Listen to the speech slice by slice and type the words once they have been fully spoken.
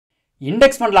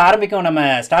Index ஃபண்டில் ஆரம்பிக்கும் நம்ம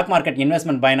ஸ்டாக் மார்க்கெட்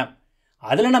இன்வெஸ்ட்மெண்ட் பயணம்.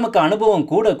 அதில் நமக்கு அனுபவம்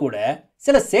கூட கூட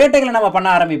சில சேட்டைகளை நம்ம பண்ண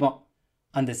ஆரம்பிப்போம்.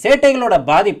 அந்த சேட்டைகளோட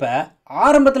பாதிப்பை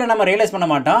ஆரம்பத்தில் நம்ம ரியலைஸ் பண்ண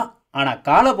மாட்டோம், ஆனால்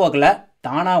காலப்போக்கில்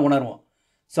தானாக உணர்வோம்.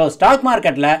 ஸோ ஸ்டாக்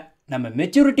மார்க்கெட்டில் நம்ம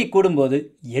மெச்சூரிட்டி கூடும்போது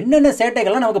என்னென்ன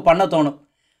சேட்டைகள்லாம் நமக்கு பண்ண தோணும்,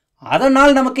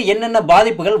 அதனால் நமக்கு என்னென்ன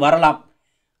பாதிப்புகள் வரலாம்,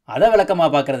 அதை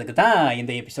விளக்கமாக பார்க்குறதுக்கு தான்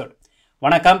இந்த எபிசோட்.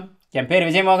 வணக்கம், என் பேர்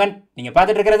விஜய் மோகன். நீங்கள்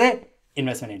பார்த்துட்டு இருக்கிறது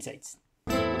இன்வெஸ்ட்மெண்ட் இன்சைட்ஸ்.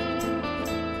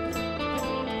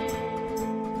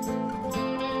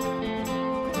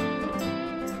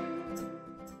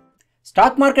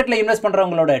 ஸ்டாக் மார்க்கெட்டில் இன்வெஸ்ட்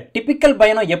பண்ணுறவங்களோட டிப்பிக்கல்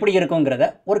பயணம் எப்படி இருக்குங்கிறத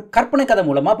ஒரு கற்பனை கதை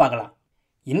மூலமாக பார்க்கலாம்.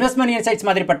 இன்வெஸ்ட்மெண்ட் இன்சைட்ஸ்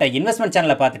மாதிரிப்பட்ட இன்வெஸ்ட்மெண்ட்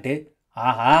சேனலை பார்த்துட்டு,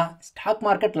 ஆஹா ஸ்டாக்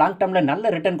மார்க்கெட் லாங் டேர்மில்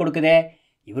நல்ல ரிட்டர்ன் கொடுக்குதே,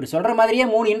 இவர் சொல்கிற மாதிரியே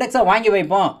 3 இண்டெக்ஸாக வாங்கி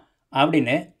வைப்போம்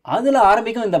அப்படின்னு அதில்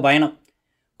ஆரம்பிக்கும் இந்த பயணம்.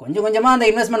 கொஞ்சம் கொஞ்சமாக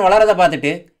அந்த இன்வெஸ்ட்மெண்ட் வளரதை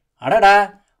பார்த்துட்டு, அடடா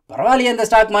பரவாயில்லையே இந்த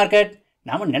ஸ்டாக் மார்க்கெட்,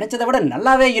 நாம் நினச்சதை விட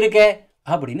நல்லாவே இருக்கே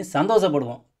அப்படின்னு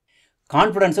சந்தோஷப்படுவோம்.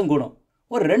 கான்ஃபிடென்ஸும் கூடும்.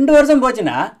 ஒரு 2 வருஷம்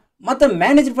போச்சுன்னா மற்ற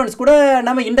மேனேஜ் ஃபண்ட்ஸ் கூட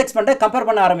நம்ம இண்டெக்ஸ் ஃபண்டை கம்பேர்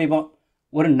பண்ண ஆரம்பிப்போம்.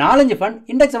 ஒரு 4-5 ஃபண்ட்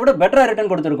இண்டெக்ஸை விட பெட்டராக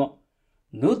ரிட்டர்ன் கொடுத்துருக்கோம்.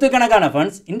 100கணக்கான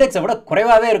ஃபண்ட்ஸ் இண்டெக்ஸை விட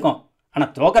குறைவாகவே இருக்கும்.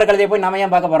 ஆனால் தோக்கிற கழுதையை போய் நாம்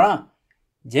ஏன் பார்க்க போகிறோம்?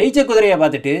 ஜெயிச்ச குதிரையை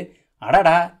பார்த்துட்டு,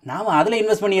 அடடா நாம் அதில்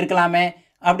இன்வெஸ்ட் பண்ணி இருக்கலாமே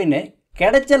அப்படின்னு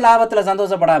கிடைச்ச லாபத்தில்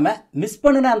சந்தோஷப்படாமல் மிஸ்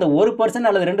பண்ணின அந்த 1%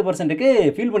 அல்லது 2%க்கு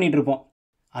ஃபீல் பண்ணிகிட்டு இருப்போம்.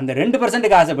 அந்த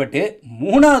 2%க்கு ஆசைப்பட்டு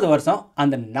 3வது வருஷம்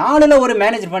அந்த 4ல் ஒரு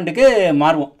மேனேஜ் ஃபண்டுக்கு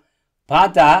மாறுவோம்.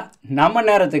 பார்த்தா நம்ம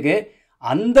நேரத்துக்கு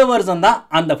அந்த வருஷம்தான்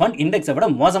அந்த ஃபண்ட் இண்டெக்ஸை விட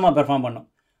மோசமாக பெர்ஃபார்ம் பண்ணும்.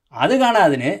 அது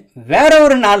காணாதுன்னு வேற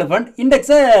ஒரு 4 ஃபண்ட்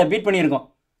இண்டெக்ஸை பீட் பண்ணியிருக்கோம்.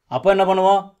 அப்போ என்ன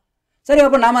பண்ணுவோம்? சரி,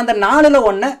 அப்போ நாம் அந்த 4ல்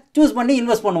ஒன்றை சூஸ் பண்ணி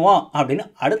இன்வெஸ்ட் பண்ணுவோம் அப்படின்னு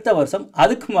அடுத்த வருஷம்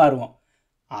அதுக்கு மாறுவோம்.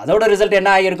 அதோட ரிசல்ட்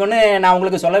என்ன ஆகியிருக்குன்னு நான்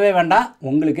உங்களுக்கு சொல்லவே வேண்டாம்,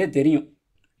 உங்களுக்கே தெரியும்.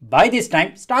 பை திஸ்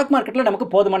டைம் ஸ்டாக் மார்க்கெட்டில் நமக்கு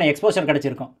போதுமான எக்ஸ்போஷர்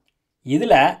கிடச்சிருக்கும்.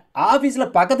 இதில்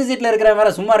ஆஃபீஸில் பக்கத்து சீட்டில் இருக்கிற வேற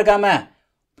சும்மா இருக்காமல்,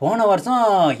 போன வருஷம்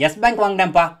எஸ் பேங்க்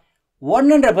வாங்கினேன்ப்பா,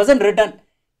 100% ரிட்டர்ன்,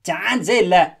 சான்ஸே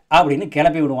இல்லை அப்படின்னு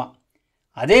கிளப்பி விடுவான்.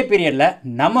 அதே பீரியடில்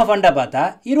நம்ம ஃபண்டை பார்த்தா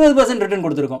 20% ரிட்டர்ன்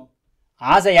கொடுத்துருக்கோம்.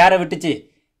 ஆசை யாரை விட்டுச்சு?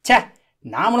 சே,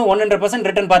 நாமளும் 100%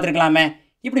 ரிட்டர்ன் பார்த்துருக்கலாமே,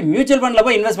 இப்படி மியூச்சுவல் ஃபண்டில்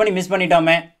போய் இன்வெஸ்ட் பண்ணி மிஸ்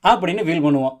பண்ணிட்டோமே அப்படின்னு ஃபீல்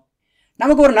பண்ணுவோம்.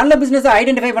 நமக்கு ஒரு நல்ல பிஸ்னஸை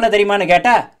ஐடென்டிஃபை பண்ண தெரியுமான்னு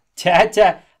கேட்டால், சே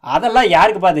அதெல்லாம்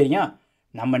யாருக்குப்பா தெரியும்?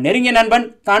 நம்ம நெருங்கிய நண்பன்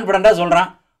கான்ஃபிடண்ட்டாக சொல்கிறான்,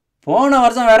 போன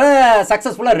வருஷம் வேறு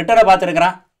சக்ஸஸ்ஃபுல்லாக ரிட்டர்னை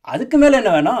பார்த்துருக்குறான், அதுக்கு மேலே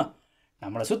என்ன வேணும்?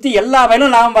 நம்மளை சுற்றி எல்லா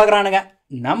வயலும் லாபம் பார்க்குறானுங்க,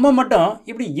 நம்ம மட்டும்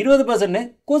இப்படி 20%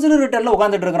 கொசுறு ரிட்டர்னில்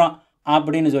உட்காந்துட்டு இருக்கிறோம்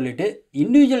அப்படின்னு சொல்லிட்டு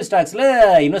இண்டிவிஜுவல் ஸ்டாக்ஸில்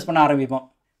இன்வெஸ்ட் பண்ண ஆரம்பிப்போம்.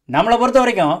 நம்மளை பொறுத்த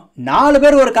வரைக்கும் 4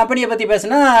 பேர் ஒரு கம்பெனியை பற்றி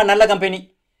பேசுனா நல்ல கம்பெனி,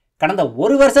 கடந்த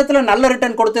 1 வருஷத்தில் நல்ல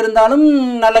ரிட்டர்ன் கொடுத்துருந்தாலும்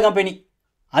நல்ல கம்பெனி,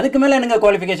 அதுக்கு மேலே என்னங்க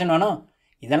குவாலிஃபிகேஷன் வேணும்?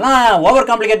 இதெல்லாம் ஓவர்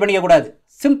காம்ப்ளிகேட் பண்ணிக்கக்கூடாது,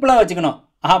 சிம்பிளாக வச்சுக்கணும்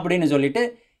அப்படின்னு சொல்லிட்டு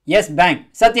எஸ் பேங்க்,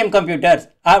 சத்யம் கம்ப்யூட்டர்ஸ்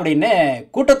அப்படின்னு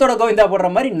கூட்டத்தோட கோவிந்தா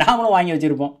போடுற மாதிரி நாமளும் வாங்கி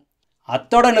வச்சுருப்போம்.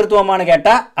 அத்தோட நிறுத்துவோமான்னு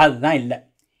கேட்டால் அதுதான் இல்லை.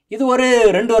 இது ஒரு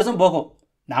 2 வருஷம் போகும்.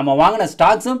 நாம் வாங்கின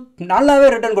ஸ்டாக்ஸும் நல்லாவே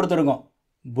ரிட்டர்ன் கொடுத்துருக்கோம்.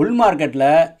 புல் மார்க்கெட்டில்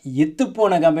இத்து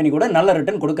போன கம்பெனி கூட நல்ல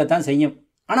ரிட்டர்ன் கொடுக்கத்தான் செய்யும்.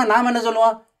 ஆனால் நாம் என்ன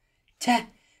சொல்லுவோம்? சே,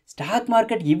 ஸ்டாக்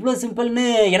மார்க்கெட் இவ்வளோ சிம்பிள்னு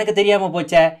எனக்கு தெரியாமல்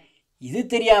போச்சே, இது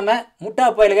தெரியாமல் முட்டா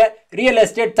பயலுக ரியல்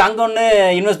எஸ்டேட் தங்கம்னு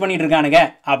இன்வெஸ்ட் பண்ணிட்டு இருக்கானுங்க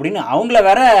அப்படின்னு அவங்கள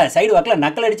வேற சைடு வாக்கில்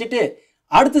நக்கல் அடிச்சுட்டு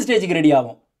அடுத்த ஸ்டேஜுக்கு ரெடி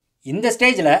ஆகும். இந்த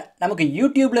ஸ்டேஜில் நமக்கு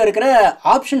யூடியூப்பில் இருக்கிற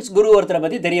ஆப்ஷன்ஸ் குரு ஒருத்தரை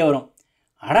பற்றி தெரிய வரும்.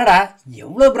 அடடா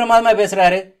எவ்வளோ பிரமாதமாக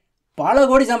பேசுகிறாரு, பல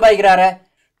கோடி சம்பாதிக்கிறாரு,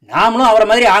 நாமளும் அவரை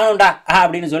மாதிரி ஆகணும்டா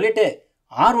அப்படின்னு சொல்லிட்டு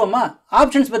ஆர்வமாக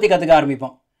ஆப்ஷன்ஸ் பற்றி கற்றுக்க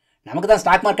ஆரம்பிப்போம். நமக்கு தான்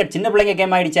ஸ்டாக் மார்க்கெட் சின்ன பிள்ளைங்க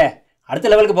கேம் ஆகிடுச்சே,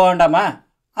 அடுத்த லெவலுக்கு போக வேண்டாமா?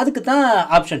 அதுக்கு தான்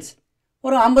ஆப்ஷன்ஸ்.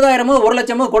 ஒரு 50,000மோ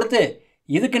 1,00,000மோ கொடுத்து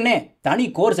இதுக்குன்னே தனி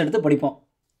கோர்ஸ் எடுத்து படிப்போம்.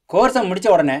 கோர்ஸை முடித்த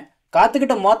உடனே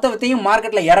காத்துக்கிட்ட மொத்தத்தையும்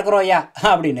மார்க்கெட்டில் இறக்குறோயா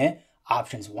அப்படின்னு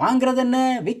ஆப்ஷன்ஸ் வாங்குறது என்ன,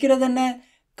 விற்கிறது என்ன,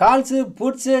 கால்ஸு,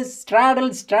 புட்ஸு,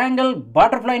 ஸ்ட்ராடல், ஸ்ட்ராங்கல்,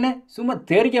 பட்டர்ஃப்ளைன்னு சும்மா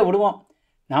தெரிக்க விடுவோம்.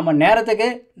 நம்ம நேரத்துக்கு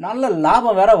நல்ல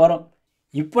லாபம் வேற வரும்.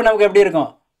 இப்போ நமக்கு எப்படி இருக்கும்?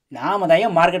 நாம தான்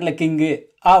ஏன் மார்க்கெட்டில் கிங்கு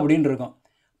அப்படின்னு இருக்கோம்.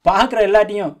 பார்க்குற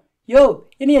எல்லாத்தையும், யோ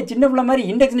இனிய சின்ன பிள்ளை மாதிரி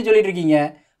இண்டெக்ஸ்னு சொல்லிட்டு இருக்கீங்க,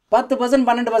 10%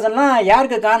 12%லாம்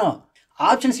யாருக்கு காணும்?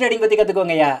 ஆப்ஷன்ஸ் ட்ரேடிங் பற்றி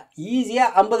கற்றுக்கோங்கய்யா, ஈஸியாக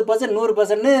 50%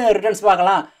 100% ரிட்டர்ன்ஸ்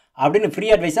பார்க்கலாம் அப்படின்னு ஃப்ரீ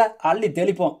அட்வைஸாக அள்ளி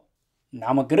தெளிப்போம்.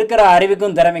 நமக்கு இருக்கிற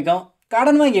அறிவுக்கும் திறமைக்கும்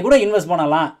கடன் வாங்கி கூட இன்வெஸ்ட்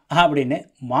பண்ணலாம் அப்படின்னு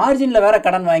மார்ஜினில் வேறு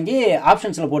கடன் வாங்கி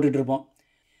ஆப்ஷன்ஸில் போட்டுட்டு இருப்போம்.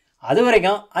 அது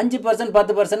வரைக்கும் 5%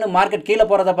 10% மார்க்கெட் கீழே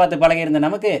போகிறத பார்த்து பழகியிருந்த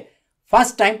நமக்கு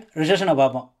ஃபர்ஸ்ட் டைம் ரிசெஷனை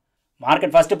பார்ப்போம்.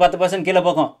 மார்க்கெட் ஃபஸ்ட்டு 10% கீழே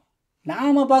போகும்,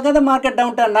 நாம் பார்க்காத மார்க்கெட்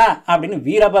டவுன்டானா அப்படின்னு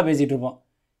வீராப்பாக பேசிகிட்டு இருப்போம்.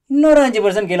 இன்னொரு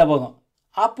 5% கீழே போகும்,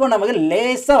 அப்போ நமக்கு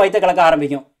லேசாக வைத்த கலக்க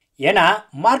ஆரம்பிக்கும். ஏன்னா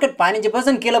மார்க்கெட்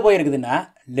 15% கீழே போயிருக்குதுன்னா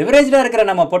லிவரேஜாக இருக்கிற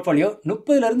நம்ம போர்ட்ஃபோலியோ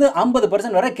 30%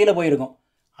 50% வரை கீழே போயிருக்கும்.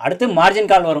 அடுத்து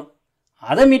மார்ஜின் கால் வரும்.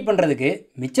 அதை மீட் பண்ணுறதுக்கு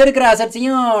மிச்சம் இருக்கிற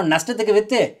அசட்ஸையும் நஷ்டத்துக்கு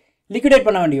விற்று லிக்விடேட்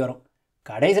பண்ண வேண்டி வரும்.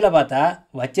 கடைசியில் பார்த்தா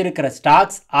வச்சிருக்கிற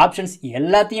ஸ்டாக்ஸ் ஆப்ஷன்ஸ்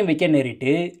எல்லாத்தையும் விற்க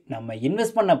நேரிட்டு நம்ம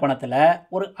இன்வெஸ்ட் பண்ண பணத்தில்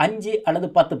ஒரு 5 அல்லது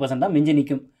 10% தான் மிஞ்சி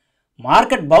நிற்கும்.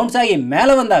 மார்க்கெட் பவுன்ஸ் ஆகி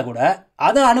மேலே வந்தால் கூட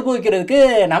அதை அனுபவிக்கிறதுக்கு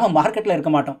நம்ம மார்க்கெட்டில்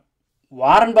இருக்க மாட்டோம்.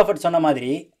 வாரன் பஃபட் சொன்ன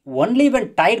மாதிரி only when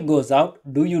tide goes out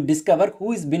do you discover who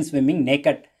is been swimming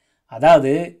naked.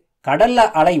 அதாவது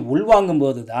கடலில் அலை உள்வாங்கும்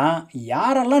போது தான்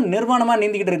யாரெல்லாம் நிர்வாணமாக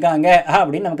நீந்திக்கிட்டு இருக்காங்க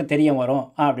அப்படின்னு நமக்கு தெரிய வரும்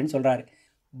அப்படின்னு சொல்கிறாரு.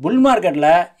 புல்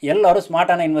மார்க்கெட்டில் எல்லோரும்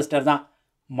ஸ்மார்ட்டான இன்வெஸ்டர் தான்.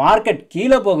 மார்க்கெட்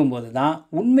கீழே போகும்போது தான்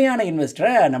உண்மையான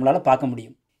இன்வெஸ்டரை நம்மளால் பார்க்க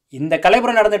முடியும். இந்த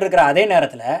கலைப்புறம் நடந்துகிட்டு இருக்கிற அதே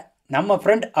நேரத்தில் நம்ம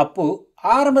ஃப்ரெண்ட் அப்பு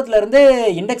ஆரம்பத்தில் இருந்தே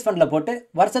இண்டெக்ஸ் ஃபண்டில் போட்டு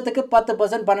வருஷத்துக்கு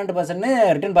 10% 12%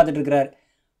 ரிட்டர்ன் பார்த்துட்டு இருக்கிறார்.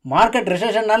 மார்க்கெட்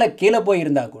ரிசெஷனால் கீழே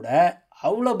போயிருந்தால் கூட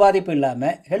அவ்வளோ பாதிப்பு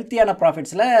இல்லாமல் ஹெல்த்தியான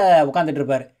ப்ராஃபிட்ஸில் உட்காந்துட்டு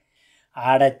இருப்பார்.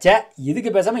 அடைச்ச இதுக்கு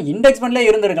பேசாமல் இண்டெக்ஸ் ஃபண்ட்லேயே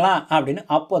இருந்திருக்கலாம் அப்படின்னு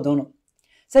அப்போ தோணும்.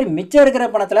 சரி, மிச்சம் இருக்கிற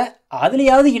பணத்தில்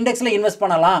அதுலேயாவது இண்டெக்ஸில் இன்வெஸ்ட்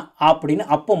பண்ணலாம் அப்படின்னு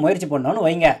அப்போ முயற்சி பண்ணோன்னு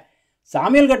வைங்க,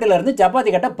 சாமியல் கட்டிலேருந்து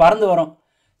சப்பாத்தி கட்டை பறந்து வரும்.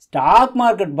 ஸ்டாக்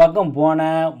மார்க்கெட் பக்கம் போன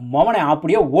மொவனை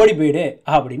அப்படியே ஓடி போயிடு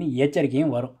அப்படின்னு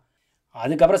எச்சரிக்கையும் வரும்.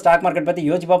 அதுக்கப்புறம் ஸ்டாக் மார்க்கெட் பற்றி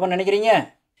யோசிச்சு பார்ப்போம்னு நினைக்கிறீங்க?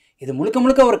 இது முழுக்க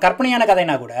முழுக்க ஒரு கற்பனையான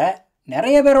கதைனா கூட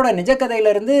நிறைய பேரோட நிஜ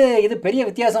கதையிலேருந்து இது பெரிய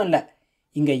வித்தியாசம் இல்லை.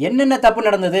 இங்கே என்னென்ன தப்பு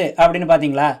நடந்தது அப்படின்னு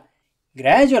பார்த்தீங்களா?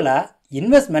 கிராஜுவலாக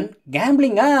இன்வெஸ்ட்மெண்ட்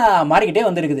கேம்பிளிங்காக மாறிக்கிட்டே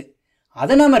வந்துருக்குது.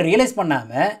 அதை நாம் ரியலைஸ்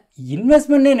பண்ணாமல்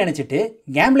இன்வெஸ்ட்மெண்ட்னே நினச்சிட்டு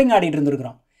கேம்பிளிங் ஆடிட்டு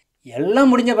இருந்துருக்குறோம். எல்லாம்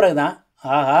முடிஞ்ச பிறகு தான்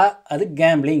ஆஹா அது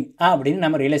கேம்பிளிங் அப்படின்னு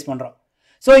நம்ம ரியலைஸ் பண்ணுறோம்.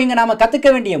 ஸோ இங்கே நாம் கற்றுக்க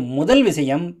வேண்டிய முதல்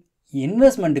விஷயம்,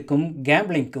 இன்வெஸ்ட்மெண்ட்டுக்கும்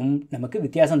கேம்பிளிங்க்கும் நமக்கு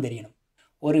வித்தியாசம் தெரியணும்.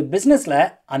 ஒரு பிஸ்னஸில்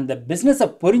அந்த பிஸ்னஸை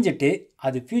புரிஞ்சுட்டு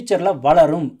அது ஃப்யூச்சரில்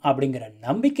வளரும் அப்படிங்கிற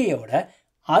நம்பிக்கையோட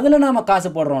அதில் நாம் காசு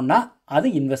போடுறோன்னா அது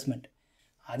இன்வெஸ்ட்மெண்ட்.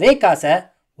 அதே காசை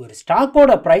ஒரு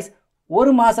ஸ்டாக்கோட ப்ரைஸ்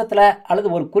ஒரு மாதத்தில் அல்லது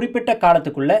ஒரு குறிப்பிட்ட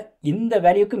காலத்துக்குள்ளே இந்த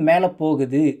வேல்யூக்கு மேலே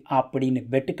போகுது அப்படின்னு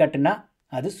பெட்டு கட்டுனா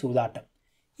அது சூதாட்டம்,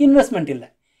 இன்வெஸ்ட்மெண்ட் இல்லை.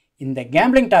 இந்த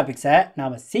கேம்பிளிங் டாபிக்ஸை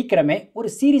நாம் சீக்கிரமே ஒரு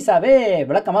சீரியஸாகவே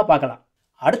விளக்கமாக பார்க்கலாம்.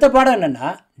 அடுத்த பாடம் என்னென்னா,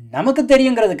 நமக்கு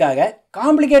தெரியுங்கிறதுக்காக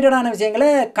காம்ப்ளிகேட்டடான விஷயங்களை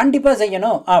கண்டிப்பாக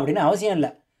செய்யணும் அப்படின்னு அவசியம் இல்லை.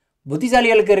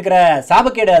 புத்திசாலிகளுக்கு இருக்கிற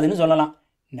சாபக்கேடு அதுன்னு சொல்லலாம்.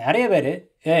 நிறைய பேர்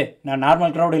நான்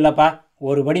நார்மல் க்ரௌடு இல்லைப்பா,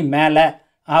 ஒரு படி மேலே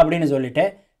அப்படின்னு சொல்லிட்டு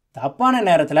தப்பான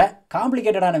நேரத்தில்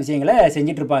காம்ப்ளிகேட்டடான விஷயங்களை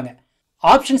செஞ்சிட்ருப்பாங்க.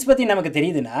 ஆப்ஷன்ஸ் பற்றி நமக்கு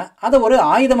தெரியுதுன்னா அதை ஒரு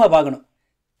ஆயுதமாக பார்க்கணும்.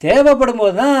 தேவைப்படும்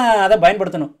போது தான் அதை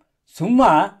பயன்படுத்தணும். சும்மா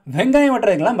வெங்காயம்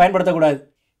வெட்டுறதுக்கெல்லாம் பயன்படுத்தக்கூடாது.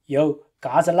 யோ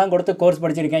காசெல்லாம் கொடுத்து கோர்ஸ்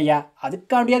படிச்சிருக்கேன் ஐயா,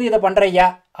 அதுக்காண்டியாவது இதை பண்ணுறேன் ஐயா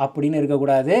அப்படின்னு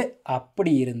இருக்கக்கூடாது.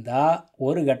 அப்படி இருந்தால்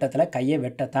ஒரு கட்டத்தில் கையை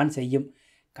வெட்டத்தான் செய்யும்.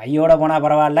 கையோட போனால்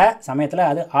பரவாயில்ல, சமயத்தில்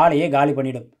அது ஆளையே காலி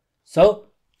பண்ணிடும். So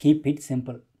keep it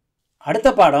simple. அடுத்த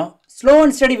பாடம் ஸ்லோ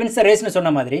அண்ட் ஸ்டடி வின்ஸ் த ரேஸ்னு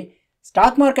சொன்ன மாதிரி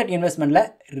ஸ்டாக் மார்க்கெட் இன்வெஸ்ட்மெண்ட்டில்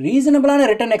ரீசனபிளான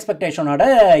ரிட்டர்ன் எக்ஸ்பெக்டேஷனோட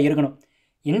இருக்கணும்.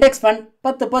 இண்டெக்ஸ் ஃபண்ட்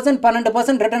 10%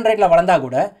 12% ரிட்டர்ன் ரேட்டில் வளர்ந்தால்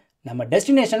கூட நம்ம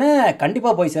டெஸ்டினேஷனை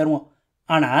கண்டிப்பாக போய் சேருவோம்.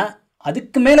 ஆனால்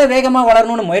அதுக்கு மேலே வேகமாக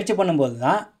வளரணும்னு முயற்சி பண்ணும்போது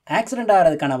தான் ஆக்சிடெண்ட்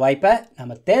ஆகிறதுக்கான வாய்ப்பை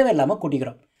நம்ம தேவையில்லாமல்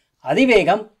கூட்டிக்கிறோம்.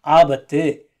 அதிவேகம் ஆபத்து.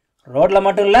 ரோட்டில்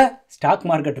மட்டும் இல்லை, ஸ்டாக்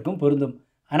மார்க்கெட்டுக்கும் பொருந்தும்.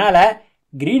 அதனால்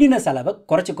கிரீடினஸ் அளவை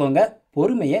குறைச்சிக்கோங்க,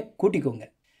 பொறுமையை கூட்டிக்கோங்க.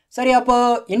 சரி,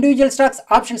 அப்போது இண்டிவிஜுவல் ஸ்டாக்ஸ்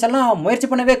ஆப்ஷன்ஸ் எல்லாம் முயற்சி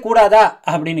பண்ணவே கூடாதா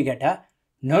அப்படின்னு கேட்டால்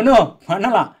நோ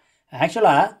பண்ணலாம்.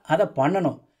 ஆக்சுவலாக அதை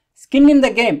பண்ணணும். ஸ்கின் இன் த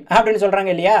கேம் அப்படின்னு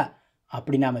சொல்கிறாங்க இல்லையா?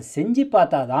 அப்படி நாம் செஞ்சு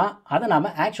பார்த்தா தான் அதை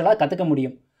நாம் ஆக்சுவலாக கற்றுக்க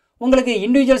முடியும். உங்களுக்கு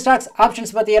இண்டிவிஜுவல் ஸ்டாக்ஸ்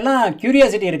ஆப்ஷன்ஸ் பற்றியெல்லாம்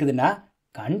க்யூரியாசிட்டி இருக்குதுன்னா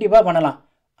கண்டிப்பாக பண்ணலாம்.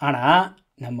 ஆனால்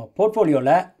நம்ம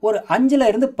போர்ட்ஃபோலியோவில் ஒரு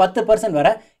 5-10%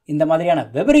 வரை இந்த மாதிரியான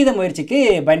விபரீத முயற்சிக்கு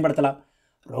பயன்படுத்தலாம்.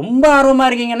 ரொம்ப ஆர்வமாக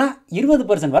இருக்கீங்கன்னா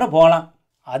 20% வரை போகலாம்.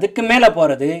 அதுக்கு மேலே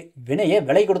போகிறது வினையை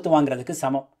விலை கொடுத்து வாங்குறதுக்கு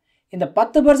சமம். இந்த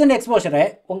 10% எக்ஸ்போஷரை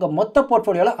உங்கள் மொத்த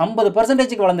போர்ட்ஃபோலியோவில்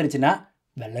 50%க்கு வளர்ந்துருச்சுன்னா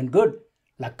வெல் அண்ட் குட்.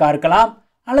 லக்காக இருக்கலாம்,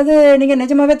 அல்லது நீங்கள்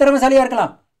நிஜமாகவே திறமைசாலியாக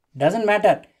இருக்கலாம். Doesn't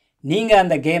matter. நீங்கள்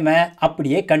அந்த கேமை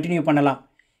அப்படியே கண்டினியூ பண்ணலாம்.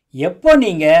 எப்போ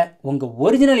நீங்கள் உங்கள்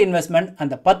ஒரிஜினல் இன்வெஸ்ட்மெண்ட்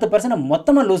அந்த 10%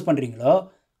 மொத்தமாக லூஸ் பண்ணுறீங்களோ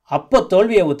அப்போ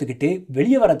தோல்வியை ஒத்துக்கிட்டு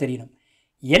வெளியே வர தெரியணும்.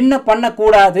 என்ன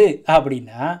பண்ணக்கூடாது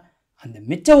அப்படின்னா, அந்த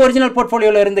மிச்ச ஒரிஜினல்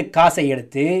போர்ட்ஃபோலியோவில் இருந்து காசை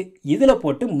எடுத்து இதில்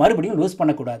போட்டு மறுபடியும் லூஸ்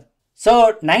பண்ணக்கூடாது. ஸோ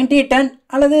 90-10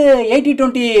 அல்லது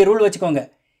 80-20 ரூல் வச்சுக்கோங்க.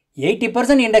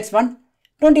 80% இண்டெக்ஸ் ஃபண்ட்,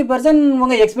 20%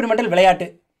 உங்கள் எக்ஸ்பெரிமெண்டல் விளையாட்டு.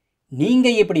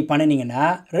 நீங்கள் இப்படி பண்ணினீங்கன்னா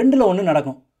 2ல் 1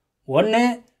 நடக்கும். ஒன்று,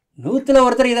 100ல்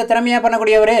ஒருத்தர் இதை திறமையாக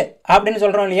பண்ணக்கூடியவர் அப்படின்னு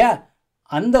சொல்கிறோம் இல்லையா,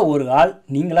 அந்த ஒரு ஆள்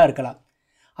நீங்களாக இருக்கலாம்.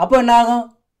 அப்போ என்ன ஆகும்?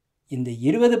 இந்த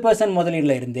 20%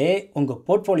 முதலீடில் இருந்தே உங்கள்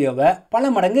போர்ட்ஃபோலியோவை பல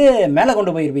மடங்கு மேலே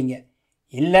கொண்டு போயிருப்பீங்க.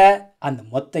 இல்லை, அந்த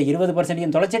மொத்த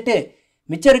 20%ஐயும் தொலைச்சிட்டு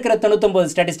மிச்சம் இருக்கிற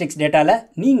 99 ஸ்டாட்டிஸ்டிக்ஸ் டேட்டாவில்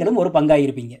நீங்களும் ஒரு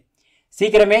பங்காகிருப்பீங்க.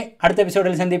 சீக்கிரமே அடுத்த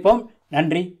எபிசோடில் சந்திப்போம்.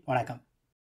 நன்றி, வணக்கம்.